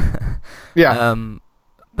do it. Yeah.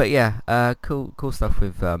 But yeah, cool stuff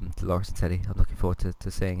with Dolores and Teddy. I'm looking forward to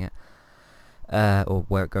seeing it, or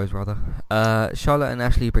where it goes rather. Charlotte and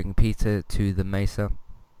Ashley bring Peter to the Mesa,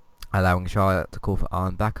 allowing Charlotte to call for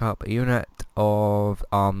armed backup. A unit of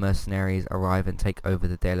armed mercenaries arrive and take over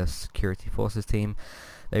the Delos security forces team.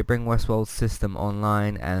 They bring Westworld's system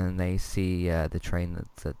online, and they see the train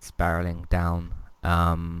that's barreling down.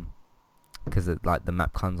 Because the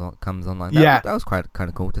map comes online. That was quite kind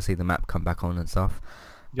of cool to see the map come back on and stuff.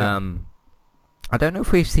 Yeah. I don't know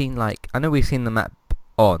if we've seen I know we've seen the map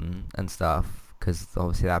on and stuff, because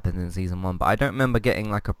obviously that happened in season 1, but I don't remember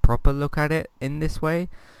getting a proper look at it in this way,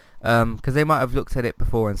 because they might have looked at it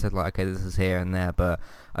before and said okay, this is here and there, but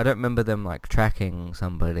I don't remember them tracking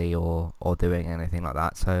somebody or doing anything like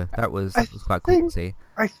that. So that was quite cool to see.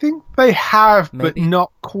 I think they have, maybe, but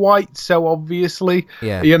not quite so obviously.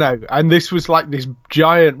 Yeah. And this was this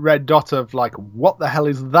giant red dot of what the hell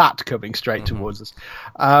is that coming straight towards us?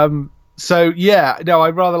 So yeah, no,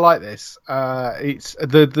 I rather like this. It's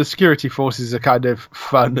the security forces are kind of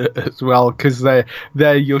fun as well, because they're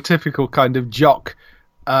your typical kind of jock,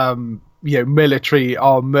 military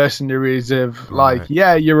or mercenaries of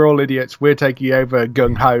you're all idiots, we're taking over,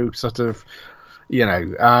 gung ho sort of.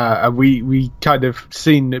 We kind of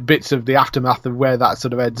seen bits of the aftermath of where that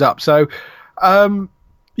sort of ends up. So, I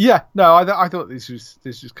thought this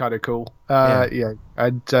was kind of cool.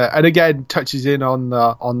 And again touches in on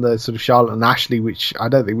the sort of Charlotte and Ashley, which I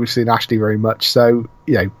don't think we've seen Ashley very much. So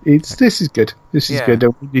this is good. This is good.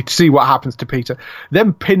 We need to see what happens to Peter.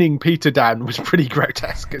 Them pinning Peter down was pretty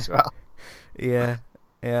grotesque as well. Yeah.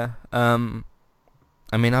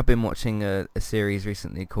 I mean, I've been watching a series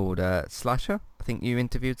recently called Slasher. I think you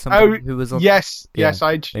interviewed somebody who was on... Yes,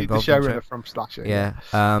 I interviewed the showrunner from Slasher. Yeah.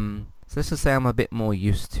 So let's just say I'm a bit more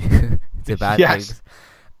used to bad things.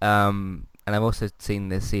 And I've also seen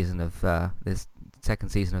this second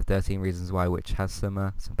season of 13 Reasons Why, which has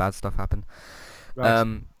some bad stuff happen.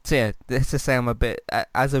 Right. So yeah, let's just say I'm a bit,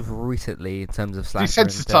 as of recently, in terms of Slasher.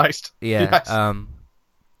 Desensitized. Yeah. Yes. And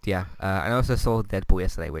I also saw Deadpool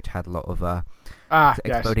yesterday, which had a lot of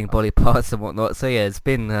exploding body parts and whatnot. So yeah, it's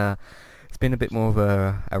been a bit more of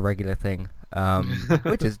a regular thing,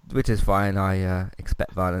 which is fine. I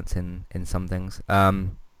expect violence in some things.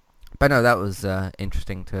 But no, that was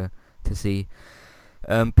interesting to see.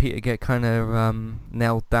 Peter get kind of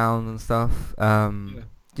nailed down and stuff. Yeah.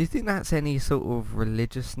 Do you think that's any sort of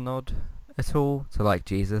religious nod at all to like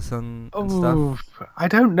Jesus and Oh, stuff? I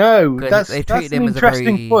don't know. Because That's they've treated an him as a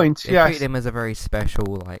interesting very point. they've treated Yes. him as a very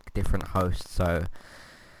special, like, different host. So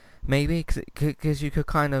maybe because you could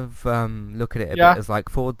kind of look at it a bit Yeah. as like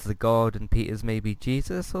Ford's the god and Peter's maybe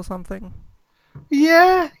Jesus or something.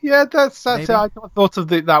 Yeah, yeah, that's Maybe. I never thought of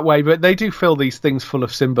it that way, but they do fill these things full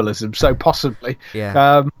of symbolism, so possibly.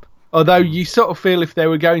 Yeah. Although Mm. you sort of feel if they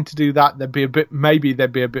were going to do that, there'd be a bit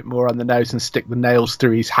more on the nose and stick the nails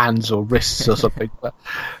through his hands or wrists or something. Yeah.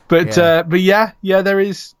 But yeah, there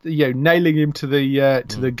is, nailing him to the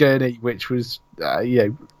Mm. gurney, which was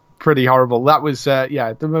pretty horrible. That was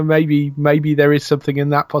maybe there is something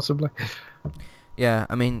in that possibly. Yeah.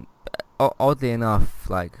 I mean, oddly enough,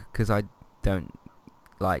 like, because I don't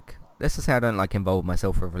like. Let's just say I don't like involve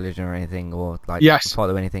myself with religion or anything, or like Yes.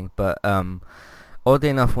 follow anything. But oddly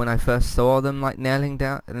enough, when I first saw them like nailing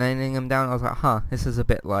him down, I was like, huh, this is a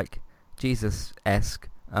bit like Jesus-esque.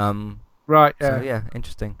 Right. So Yeah. yeah,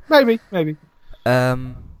 interesting. Maybe.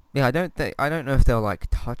 Yeah, I don't know if they'll like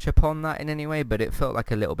touch upon that in any way, but it felt like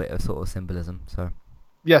a little bit of sort of symbolism. So,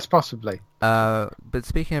 Yes, possibly. but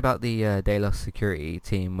speaking about the Delos security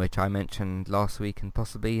team, which I mentioned last week and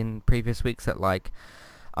possibly in previous weeks, that like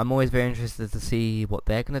I'm always very interested to see what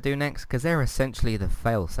they're gonna do next, because they're essentially the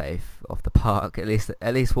failsafe of the park, at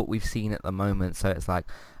least what we've seen at the moment. So it's like,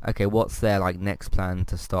 okay, what's their like next plan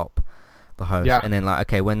to stop the host? Yeah. And then like,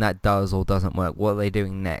 okay, when that does or doesn't work, what are they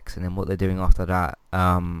doing next? And then what they're doing after that?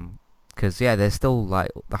 Because yeah, they're still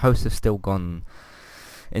like the hosts have still gone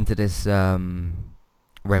into this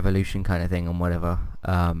revolution kind of thing and whatever.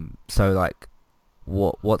 So like,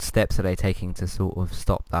 what steps are they taking to sort of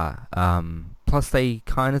stop that? Plus they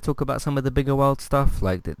kind of talk about some of the bigger world stuff,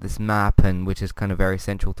 like this map, and which is kind of very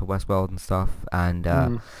central to Westworld and stuff,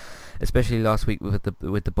 and especially last week with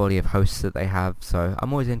the body of hosts that they have. So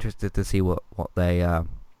I'm always interested to see what they are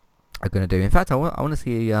going to do. In fact, I want to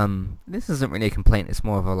see. This isn't really a complaint. It's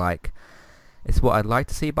more of a like. It's what I'd like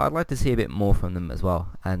to see, but I'd like to see a bit more from them as well,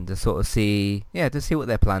 and to sort of see, to see what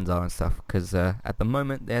their plans are and stuff. Because at the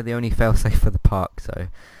moment they're the only failsafe for the park, so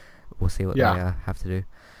we'll see what they have to do.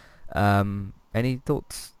 Any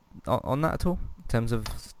thoughts on that at all in terms of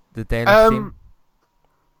the Delos team?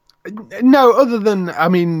 No, other than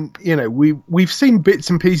we've seen bits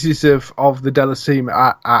and pieces of the Delos team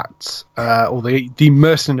at or the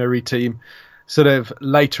mercenary team sort of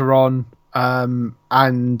later on,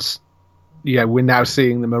 and we're now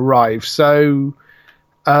seeing them arrive. So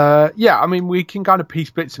we can kind of piece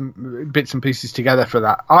bits and pieces together for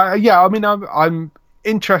that. I'm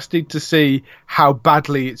interested to see how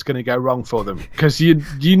badly it's going to go wrong for them, because you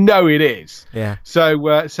know it is. Yeah. So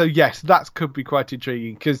yes, that could be quite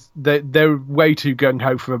intriguing, because they're way too gung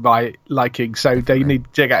ho for my liking. So Definitely. They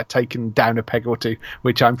need to get taken down a peg or two,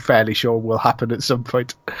 which I'm fairly sure will happen at some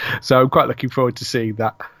point. So I'm quite looking forward to seeing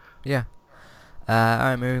that. Yeah.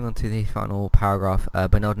 Alright, moving on to the final paragraph.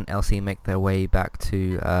 Bernard and Elsie make their way back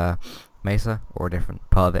to Mesa, or a different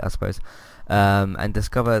part of it, I suppose, and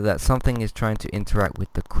discover that something is trying to interact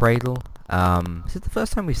with the cradle. Is it the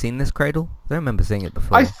first time we've seen this cradle? I don't remember seeing it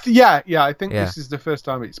before. I think this is the first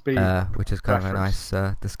time it's been which is kind referenced. of a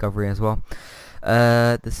nice discovery as well.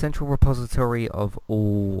 The central repository of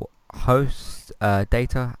all host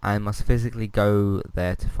data, and must physically go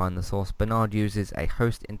there to find the source. Bernard uses a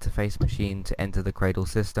host interface machine to enter the cradle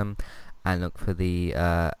system and look for the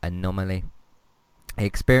anomaly. He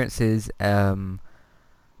experiences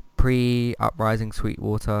pre-uprising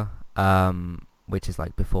Sweetwater, which is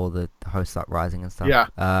like before the host uprising and stuff. Yeah.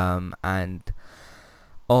 And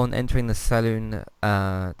on entering the saloon,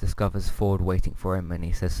 discovers Ford waiting for him, and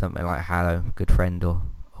he says something like, "Hello, good friend," or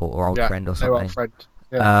old friend, or something. Old friend.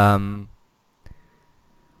 Yeah.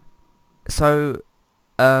 So,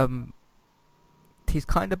 he's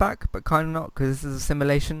kind of back, but kind of not, because this is a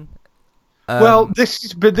simulation. This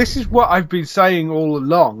is what I've been saying all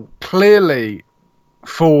along. Clearly,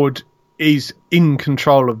 Ford is in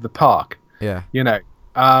control of the park. Yeah.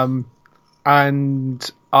 And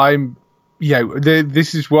I'm,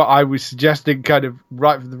 this is what I was suggesting kind of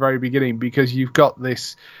right from the very beginning, because you've got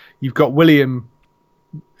William,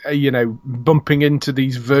 bumping into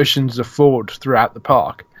these versions of Ford throughout the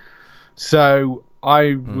park. So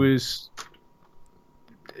I was,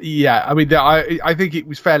 I think it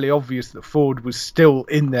was fairly obvious that Ford was still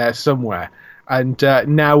in there somewhere. And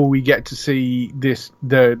now we get to see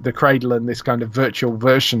the cradle and this kind of virtual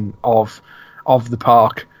version of the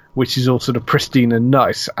park which is all sort of pristine and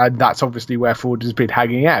nice, and that's obviously where Ford has been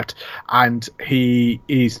hanging out. And he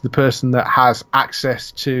is the person that has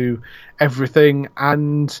access to everything,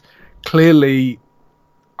 and clearly,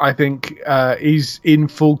 I think, is in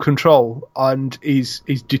full control and is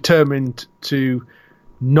determined to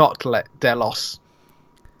not let Delos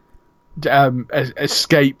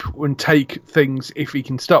escape and take things if he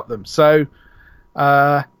can stop them. So,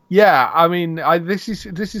 yeah, I mean, this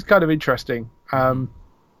is kind of interesting.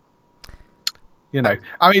 You know,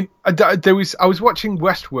 I mean, I was watching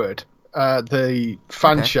Westworld, the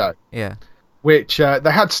fan show, Yeah. which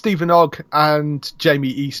they had Stephen Ogg and Jamie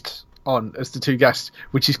East on as the two guests,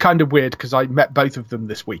 which is kind of weird because I met both of them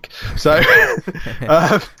this week. So,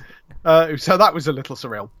 so that was a little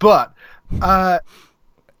surreal. But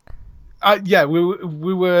yeah,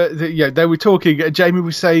 we were. They were talking. Jamie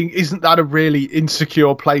was saying, "Isn't that a really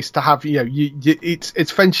insecure place to have? It's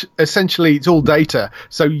essentially it's all data,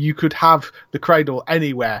 so you could have the cradle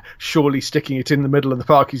anywhere. Surely sticking it in the middle of the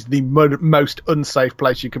park is the most unsafe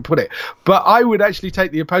place you can put it. But I would actually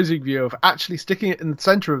take the opposing view of actually sticking it in the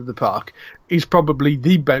centre of the park is probably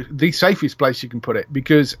the safest place you can put it,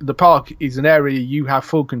 because the park is an area you have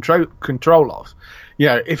full control of.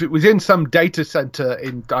 If it was in some data center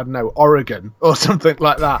in, I don't know, Oregon or something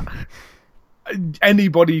like that,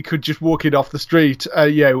 anybody could just walk it off the street,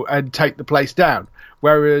 and take the place down.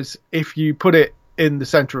 Whereas if you put it in the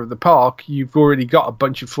center of the park, you've already got a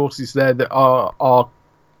bunch of forces there that are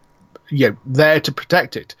there to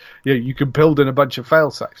protect it. You can build in a bunch of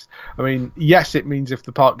fail-safes. I mean, yes, it means if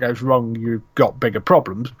the park goes wrong, you've got bigger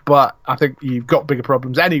problems, but I think you've got bigger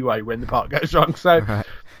problems anyway when the park goes wrong. So, right.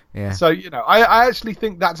 Yeah. So, I actually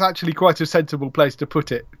think that's actually quite a sensible place to put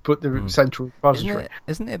the central repository.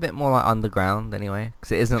 Isn't it a bit more like underground anyway?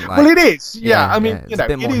 Because it isn't like... Well, it is, yeah. I mean, it's a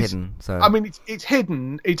bit more hidden. So I mean, it's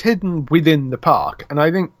hidden within the park, and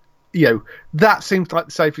I think, that seems like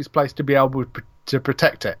the safest place to be able to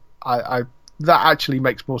protect it. That actually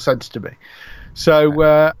makes more sense to me. So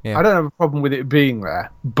I don't have a problem with it being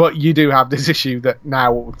there, but you do have this issue that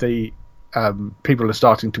now the people are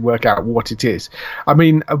starting to work out what it is. I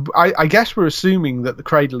mean, I guess we're assuming that the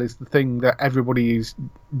cradle is the thing that everybody is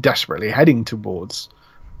desperately heading towards.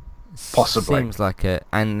 Possibly. Seems like it.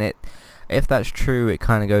 And if that's true, it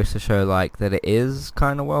kind of goes to show like that it is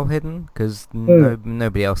kind of well hidden, because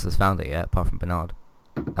nobody else has found it yet apart from Bernard.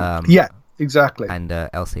 Yeah, exactly. And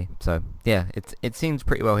Elsie. So yeah, it seems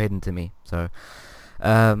pretty well hidden to me. So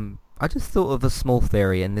I just thought of a small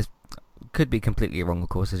theory, and this could be completely wrong, of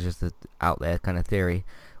course. It's just an out there kind of theory.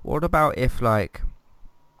 What about if, like,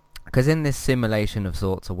 because in this simulation of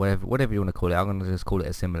sorts, or whatever you want to call it, I'm going to just call it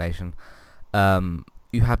a simulation.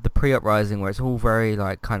 You have the pre-uprising where it's all very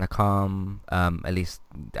like kind of calm, at least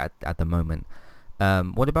at the moment.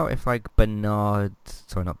 What about if like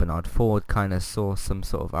Ford kind of saw some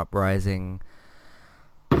sort of uprising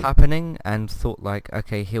happening and thought like,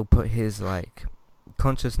 okay, he'll put his like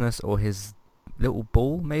consciousness or his little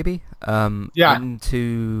ball maybe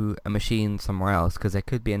into a machine somewhere else, because there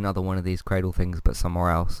could be another one of these cradle things but somewhere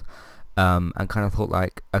else, and kind of thought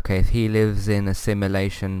like, okay, if he lives in a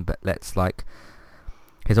simulation but lets like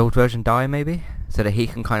his old version die maybe, so that he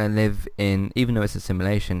can kind of live in, even though it's a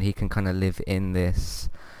simulation, he can kind of live in this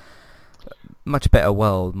much better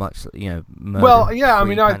world, much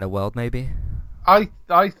kind of world maybe. I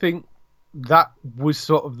think that was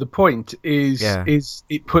sort of the point, is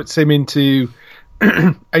it puts him into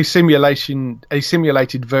a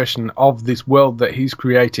simulated version of this world that he's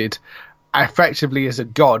created, effectively as a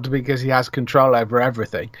god, because he has control over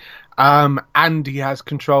everything, and he has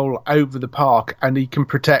control over the park, and he can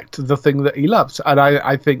protect the thing that he loves. And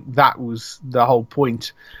I think that was the whole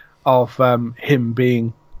point of him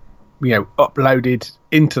being uploaded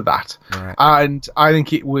into that. Right. And I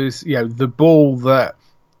think it was the ball that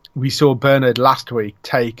we saw Bernard last week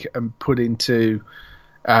take and put into,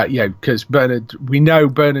 because we know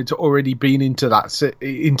Bernard's already been into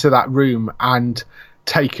that room and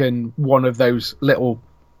taken one of those little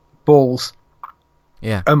balls,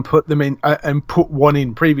 and put them in, and put one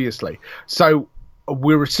in previously. So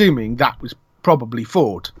we're assuming that was probably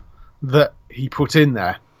Ford that he put in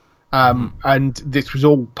there, and this was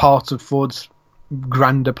all part of Ford's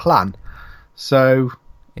grander plan. So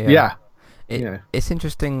it's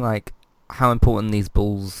interesting, like how important these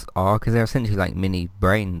balls are, because they're essentially like mini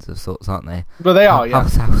brains of sorts, aren't they? Well, they are. How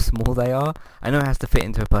small they are. I know it has to fit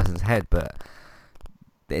into a person's head, but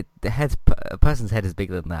a person's head is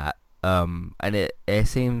bigger than that. And it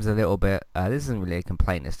seems a little bit. This isn't really a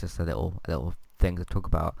complaint. It's just a little thing to talk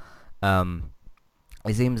about.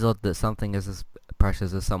 It seems odd that something as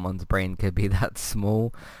pressures of someone's brain could be that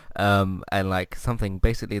small, and like something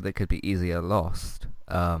basically that could be easier lost,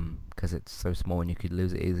 because it's so small and you could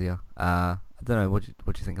lose it easier. I don't know. What do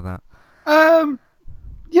you think of that?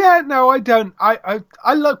 Yeah, no, I don't.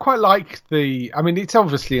 Quite like the. I mean, it's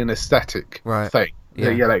obviously an aesthetic Right. thing.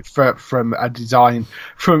 Yeah. Like from a design,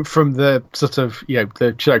 from the sort of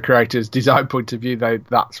the show creators' design point of view,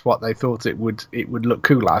 that's what they thought it would look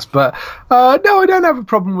cool as. But no, I don't have a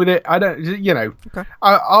problem with it. I don't. Okay.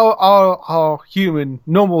 Our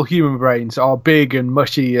normal human brains are big and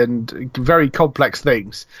mushy and very complex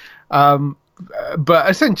things. But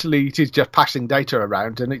essentially, it is just passing data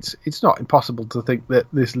around, and it's not impossible to think that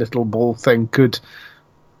this little ball thing could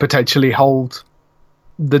potentially hold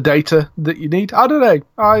the data that you need. I don't know.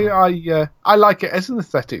 I like it as an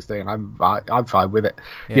aesthetics thing. I'm fine with it.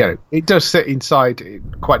 Yeah. It does sit inside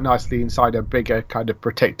quite nicely inside a bigger kind of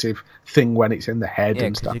protective thing when it's in the head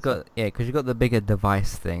and stuff. Because you got the bigger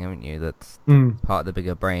device thing, haven't you? That's part of the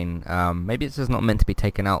bigger brain. Maybe it's just not meant to be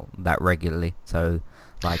taken out that regularly. So.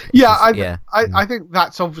 I think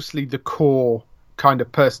that's obviously the core kind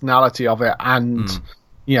of personality of it, and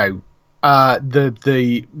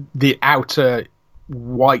the outer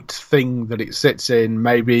white thing that it sits in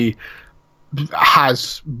maybe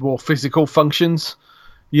has more physical functions.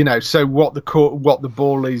 So what the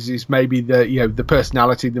ball is maybe the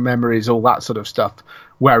personality, the memories, all that sort of stuff.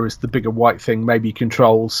 Whereas the bigger white thing maybe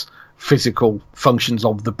controls physical functions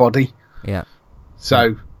of the body. Yeah.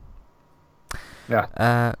 So.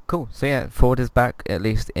 Yeah. Cool. So yeah, Ford is back, at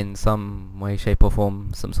least in some way, shape or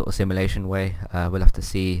form, some sort of simulation way. We'll have to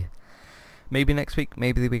see maybe next week,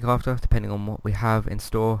 maybe the week after, depending on what we have in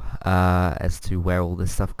store, as to where all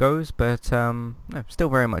this stuff goes. But no, still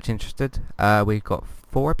very much interested. We've got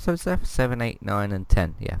 4 episodes left, 7, 8, 9 and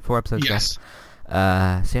 10. Yeah, 4 episodes left.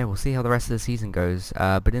 So yeah, we'll see how the rest of the season goes.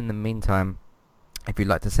 But in the meantime, if you'd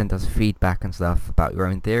like to send us feedback and stuff about your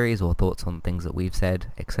own theories or thoughts on things that we've said,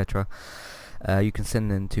 etc., you can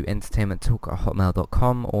send them to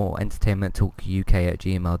entertainmenttalk@hotmail.com or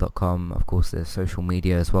entertainmenttalkuk@gmail.com. Of course, there's social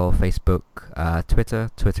media as well, Facebook,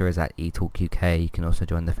 Twitter. Twitter is at eTalkUK. You can also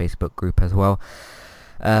join the Facebook group as well.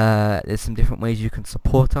 There's some different ways you can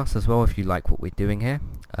support us as well if you like what we're doing here.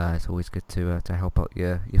 It's always good to help out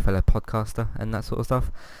your fellow podcaster and that sort of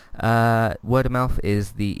stuff. Word of mouth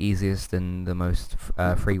is the easiest and the most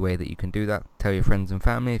free way that you can do that. Tell your friends and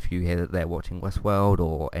family if you hear that they're watching Westworld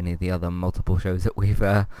or any of the other multiple shows that we've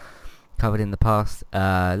covered in the past.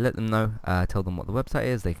 Let them know. Tell them what the website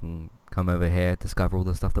is. They can come over here, discover all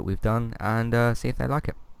the stuff that we've done, and see if they like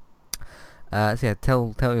it. So yeah,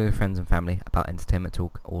 tell your friends and family about Entertainment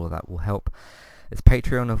Talk. All of that will help. There's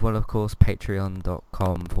Patreon as well, of course,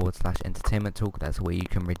 patreon.com/entertainment talk. That's where you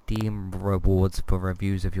can redeem rewards for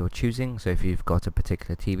reviews of your choosing. So if you've got a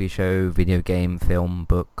particular TV show, video game, film,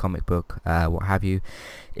 book, comic book, what have you,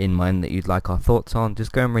 in mind that you'd like our thoughts on,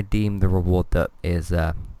 just go and redeem the reward that is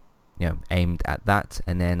aimed at that,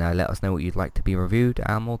 and then let us know what you'd like to be reviewed,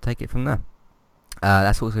 and we'll take it from there.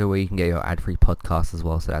 That's also where you can get your ad-free podcast as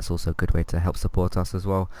well, so that's also a good way to help support us as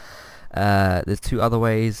well. There's 2 other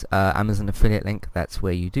ways. Amazon affiliate link, that's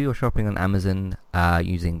where you do your shopping on Amazon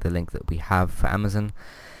using the link that we have for Amazon.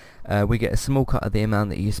 We get a small cut of the amount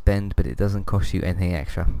that you spend, but it doesn't cost you anything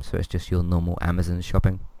extra, so it's just your normal Amazon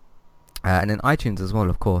shopping. And then iTunes as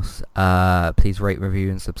well, of course. Please rate,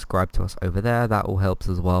 review and subscribe to us over there. That all helps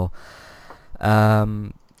as well.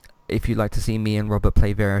 If you'd like to see me and Robert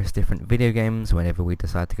play various different video games whenever we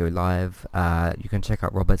decide to go live, you can check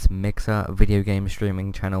out Robert's Mixer video game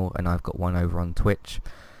streaming channel, and I've got one over on Twitch,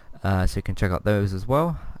 so you can check out those as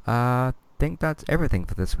well. I think that's everything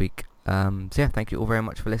for this week. So yeah, thank you all very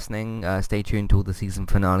much for listening. Stay tuned to all the season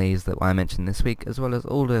finales that I mentioned this week, as well as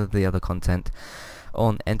all of the other content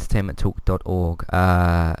on entertainmenttalk.org.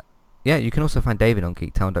 Yeah, you can also find David on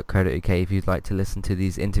geektown.co.uk if you'd like to listen to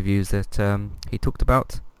these interviews that he talked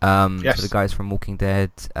about. Yes. So the guys from Walking Dead,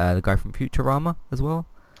 the guy from Futurama as well.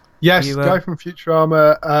 Yes, guy from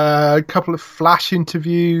Futurama, a couple of Flash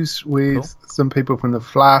interviews with some people from the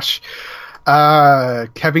Flash.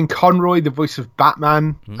 Kevin Conroy, the voice of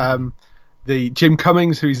Batman. The Jim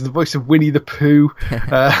Cummings, who's the voice of Winnie the Pooh.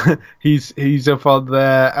 He's up on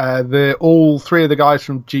there. All 3 of the guys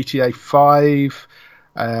from GTA 5.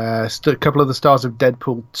 A couple of the stars of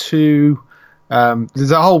Deadpool 2.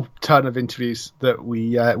 There's a whole ton of interviews that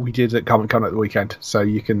we did at Comic-Con at the weekend, so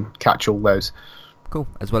you can catch all those. Cool,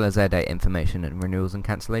 as well as air date information and renewals and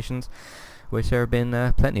cancellations, which there have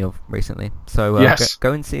been plenty of recently. So yes.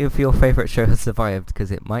 Go and see if your favourite show has survived, because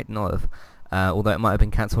it might not have, although it might have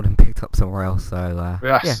been cancelled and picked up somewhere else. So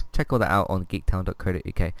yes. Yeah, check all that out on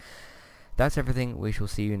geektown.co.uk. That's everything. We shall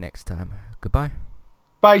see you next time. Goodbye.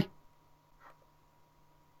 Bye.